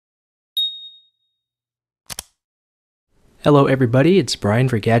Hello everybody, it's Brian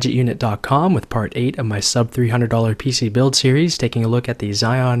for GadgetUnit.com with part 8 of my sub $300 PC build series, taking a look at the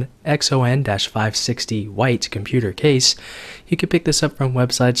XION XON-560 white computer case. You can pick this up from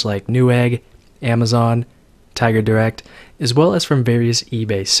websites like Newegg, Amazon, Tiger Direct, as well as from various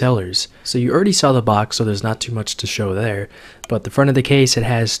eBay sellers. So you already saw the box, so there's not too much to show there. But the front of the case, it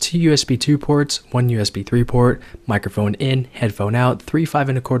has two USB 2 ports, one USB 3 port, microphone in, headphone out, three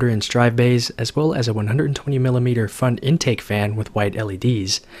 5¼ inch drive bays, as well as a 120mm front intake fan with white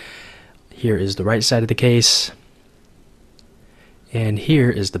LEDs. Here is the right side of the case. And here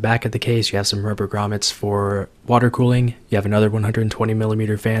is the back of the case. You have some rubber grommets for water cooling. You have another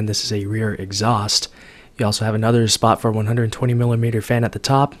 120mm fan. This is a rear exhaust. You also have another spot for a 120mm fan at the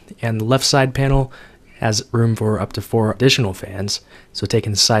top, and the left side panel has room for up to 4 additional fans. So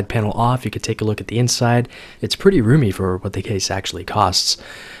taking the side panel off, you could take a look at the inside. It's pretty roomy for what the case actually costs.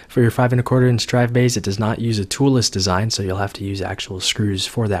 For your 5¼ inch drive bays, it does not use a toolless design, so you'll have to use actual screws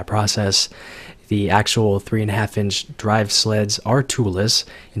for that process. The actual 3.5 inch drive sleds are toolless,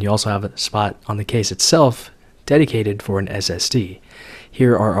 and you also have a spot on the case itself dedicated for an SSD.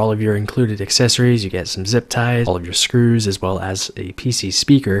 Here are all of your included accessories. You get some zip ties, all of your screws, as well as a PC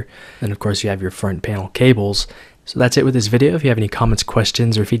speaker. And of course you have your front panel cables. So that's it with this video. If you have any comments,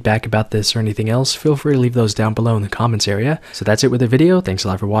 questions, or feedback about this or anything else, feel free to leave those down below in the comments area. So that's it with the video. Thanks a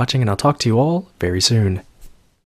lot for watching, and I'll talk to you all very soon.